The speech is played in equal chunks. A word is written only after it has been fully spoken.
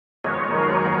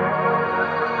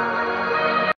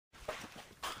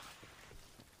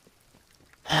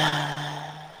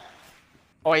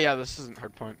Oh yeah, this isn't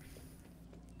hardpoint.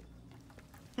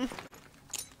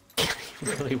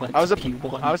 Really went I was to a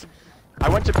P1. I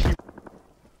went to P.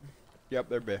 Yep,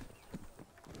 they're B.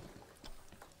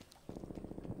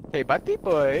 Hey, buddy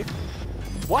boy.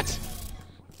 What?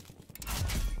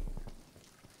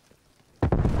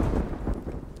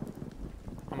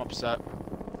 I'm upset.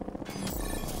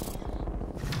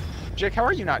 Jake, how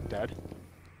are you not dead?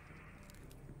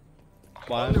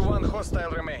 Only one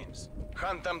hostile remains.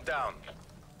 Hunt them down.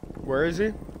 Where is he?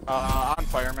 On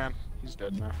fire, man. He's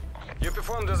dead now. You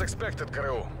performed as expected,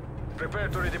 crew. Prepare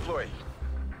to redeploy.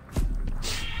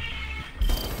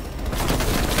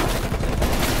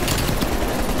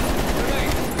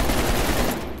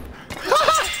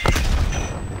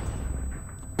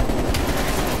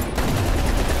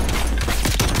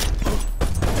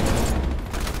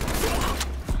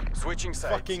 Switching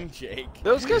sides. Fucking Jake.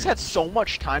 Those guys had so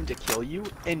much time to kill you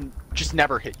and just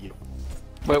never hit you.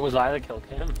 Wait, was I the kill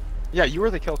cam? Yeah, you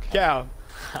were the kill. Yeah.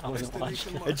 I wasn't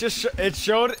watching.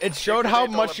 It showed how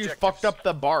much you fucked up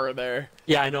the bar there.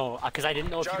 Yeah, I know, because I didn't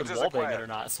know if you could Charges wallbang acquired. it or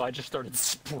not, so I just started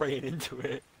spraying into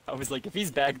it. I was like, if he's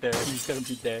back there, he's gonna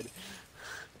be dead.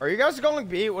 Are you guys going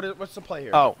B? What's the play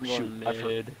here? Oh One shoot! I forgot.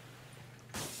 mid.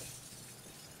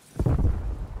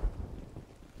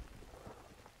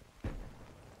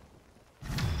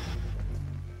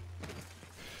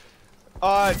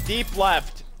 Deep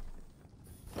left.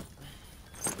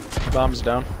 Bombs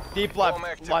down. Deep Bomb left.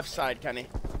 active. Left side, Kenny.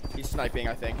 He's sniping,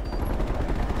 I think.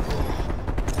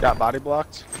 Got body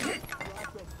blocked.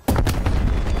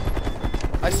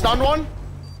 I stunned one.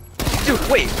 Dude,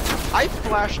 wait! I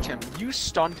flashed him. You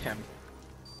stunned him,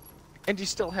 and he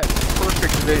still had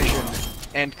perfect vision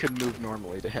and could move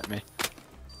normally to hit me.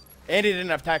 And he didn't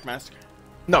have tac mask.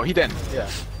 No, he didn't. Yeah.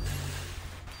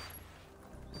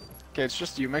 Okay, it's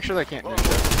just you. Make sure they can't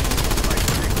ninja.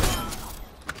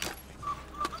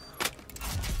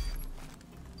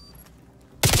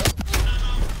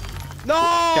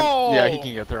 No! Yeah, he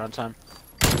can get there on time.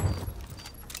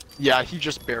 Yeah, he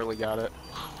just barely got it.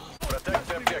 Protect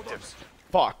the objectives.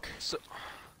 Fuck. So,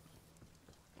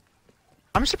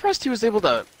 I'm surprised he was able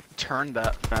to turn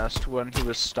that fast when he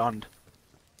was stunned.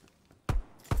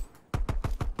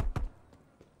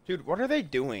 Dude, what are they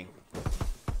doing?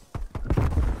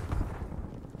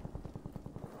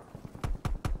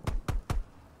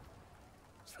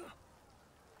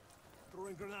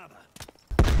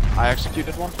 I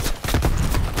executed one.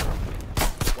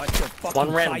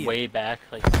 One ran way back,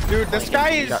 like. Dude, this guy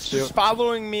is Got two. just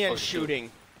following me and Oh, shoot.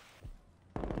 shooting.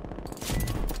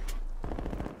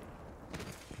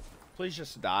 Please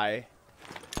just die.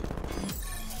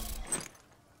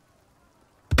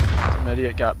 Some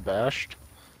idiot got bashed.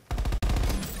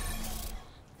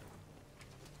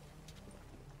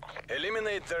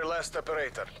 Eliminate their last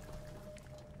operator.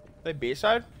 They B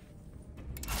side?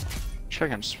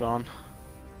 Checking spawn.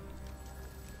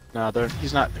 No,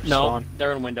 he's not No, spawn.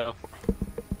 they're in window.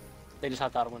 They just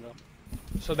hopped out a window.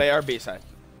 So they are B side.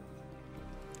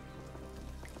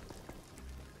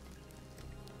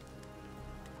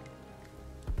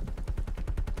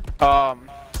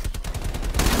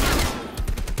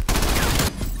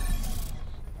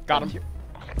 Got him.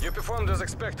 You performed as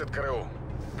expected, crew.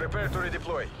 Prepare to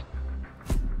redeploy.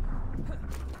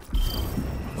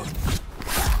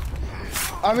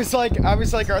 I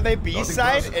was like, are they B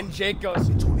side? And Jake goes,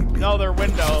 no, they're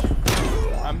window.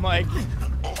 I'm like,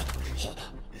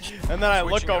 and then I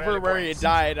look Switching over rally where he points.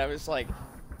 died. I was like,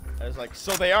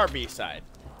 so they are B side.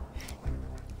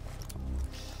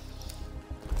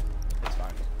 It's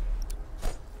fine.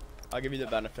 I'll give you the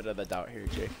benefit of the doubt here,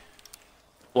 Jake.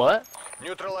 What?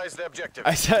 Neutralize the objective.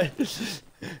 I said,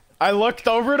 I looked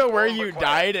over to where Bomb you acquired.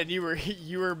 died, and you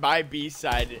were by B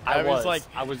side. I was like,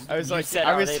 you like, said,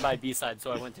 I are was. they by B side?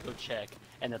 So I went to go check,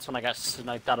 and that's when I got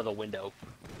sniped out of the window.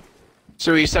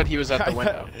 So he said he was at the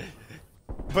window.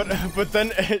 But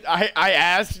then I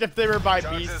asked if they were by B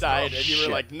Charges side, go. and you were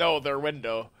Shit. like, no, they're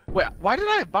window. Wait, why did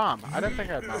I have bomb? I didn't think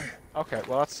I had bomb. Okay,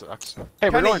 well that sucks. Hey,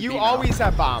 we're Kenny, going you B now. always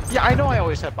have bomb. Yeah, I know I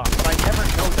always have bomb, but I never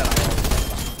know that I always have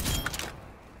bomb.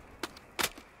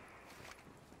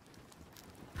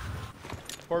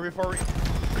 Or before we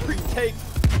retake.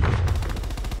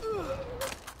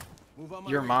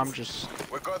 Your mom just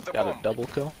We got the got bomb. a double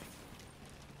kill.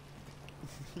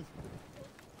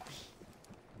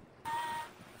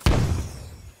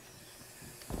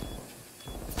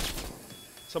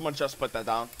 Someone just put that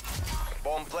down.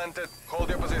 Bomb planted. Hold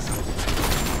your position.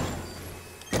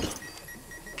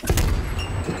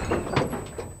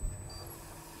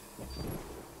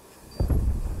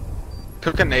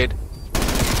 Cook a nade.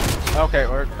 Okay,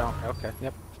 or no, okay,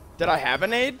 yep. Did I have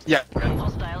an aid? Yeah.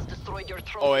 Hostiles destroyed destroyed your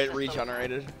trophy Oh, it system.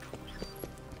 regenerated.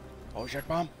 Oh, check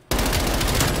bomb.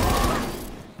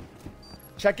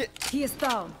 Check it. He is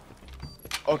down.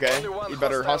 Okay, Only one you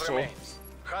better hostile hustle. remains.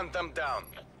 Hunt them down.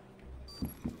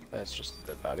 That's just a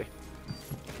dead body.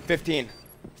 15,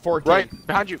 14, Right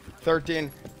behind you.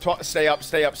 13, 12. Stay up,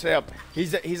 stay up, stay up.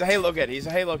 He's a Halo kid. He's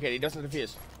a Halo kid. He doesn't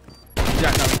defuse.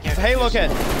 Yeah, no, you can't. He's a Halo kid.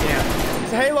 Yeah.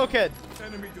 He's a Halo kid.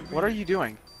 What are you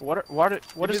doing? What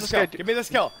is this guy do? Give me this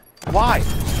kill. Why?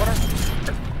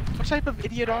 What type of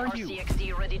idiot are you?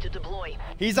 RCXD ready to deploy.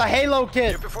 He's a Halo You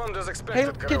kid. performed as Hey,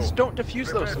 expected, crew. kids don't defuse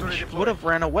Prepare those. to We redeploy. would have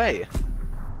ran away.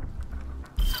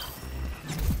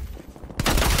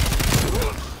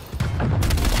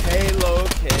 Halo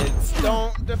kids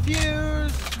don't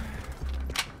defuse.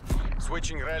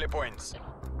 Switching rally points.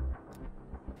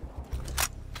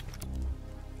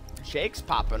 Jake's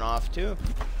popping off too.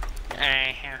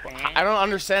 I don't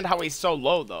understand how he's so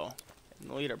low though. In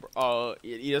the leader, oh,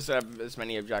 he doesn't have as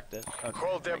many objectives.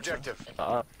 Hold the objective.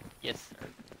 Yes, sir.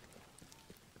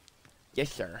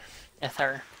 Yes, sir. Yes,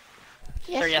 sir.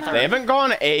 Yes, sir. Yes, sir. They haven't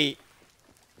gone A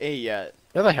yet.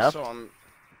 Yeah, they have. So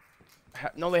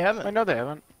no, they haven't. I know they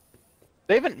haven't.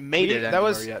 They haven't made it that anywhere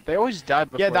was- yet. They always died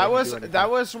before. Yeah, they that could was do anything.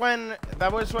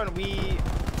 that was when we.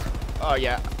 Oh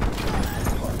yeah.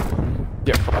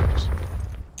 Yeah, fucked.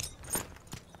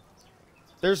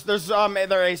 There's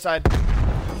their A side.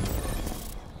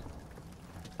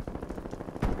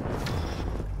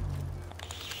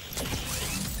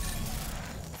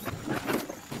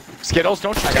 Skittles,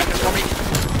 don't you take this for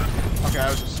me. Okay,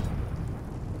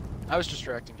 I was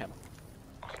distracting him.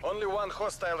 Only one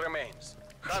hostile remains.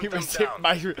 Hunt He them was hit down.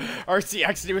 by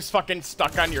RCX. He was fucking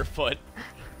stuck on your foot.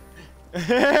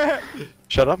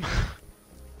 Shut up.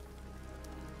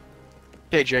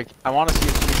 Okay, Jake, I want to see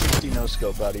a 360 no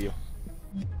scope out of you.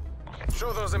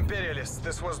 Show those imperialists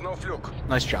this was no fluke.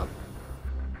 Nice job.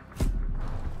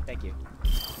 Thank you.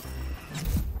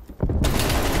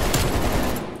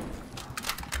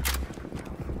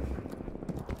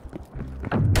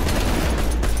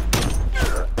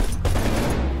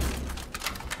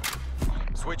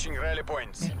 Switching rally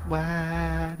points.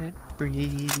 Why did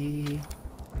breathe?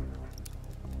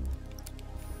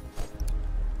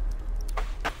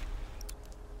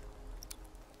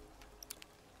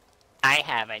 I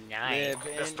have a knife.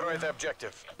 Destroy the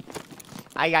objective.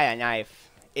 I got a knife.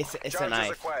 It's a Charges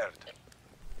knife. acquired.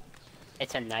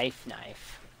 It's a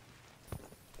knife.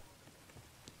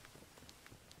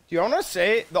 Do you want to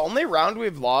say the only round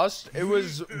we've lost? It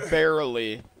was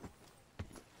barely.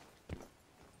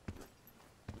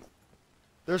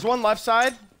 There's one left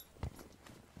side.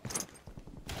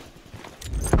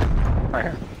 Right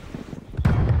here.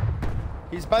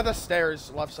 He's by the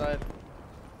stairs, left side.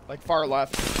 Like far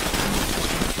left.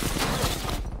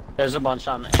 There's a bunch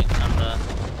on the.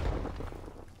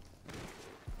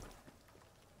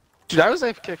 Dude, I was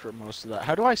AFK for most of that.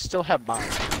 How do I still have mine?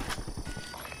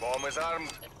 Bomb is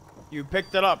armed. You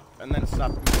picked it up and then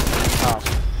stopped.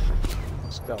 Oh.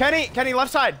 Still. Kenny,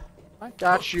 left side. I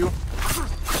got you.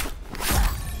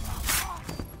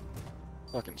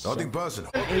 Fucking Nothing suck.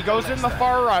 personal. He goes in the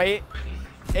far right,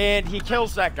 and he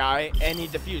kills that guy, and he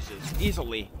defuses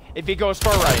easily. If he goes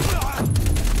far right.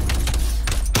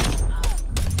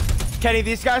 Kenny,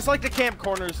 these guys like to camp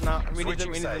corners now. We need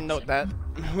Switching to sides. note that.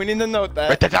 We need to note that.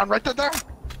 Write that down, write that down!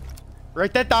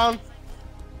 Write that down.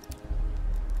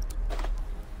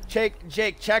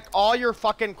 Jake, check all your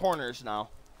fucking corners now.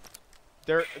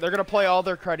 They're gonna play all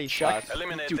their cruddy shots.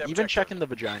 Eliminate Dude, the even objective. checking the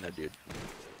vagina, dude.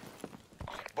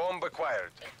 Bomb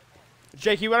acquired.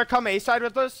 Jake, you wanna come A side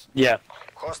with us? Yeah.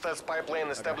 Hostile spy plane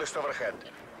established overhead.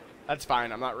 That's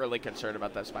fine. I'm not really concerned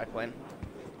about that spy plane.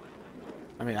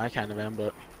 I mean, I kind of am,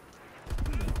 but...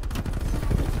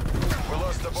 We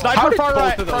lost the bomb. Sniper How did far both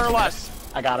right, of those far miss?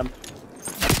 left. I got him.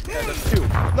 Yeah, there's two.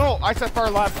 No, I said far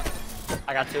left.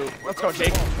 I got two. Let's go,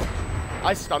 Jake.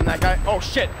 I stunned that guy. Oh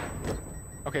shit.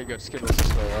 Okay, good. Skittles is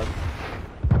still alive.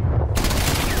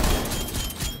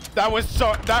 That was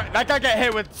so. That guy got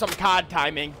hit with some COD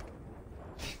timing.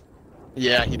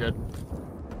 Yeah, he did.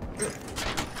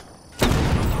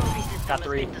 Got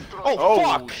three. Oh,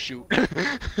 fuck. shoot. that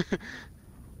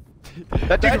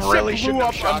dude That really shit shouldn't blew have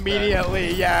up shot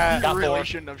immediately. Yeah. He Got really four.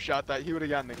 shouldn't have shot that. He would have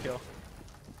gotten the kill.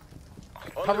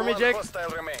 Only Cover me, one Jake. hostile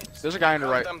remains. There's a guy on the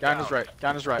Hunt right. them Guy on his down. right. Guy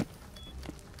on his right.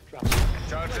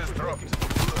 Charges dropped.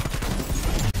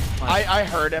 I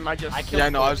heard him. I just. I killed Yeah, I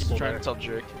know. I was people trying there. to tell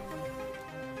Jake.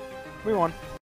 We won.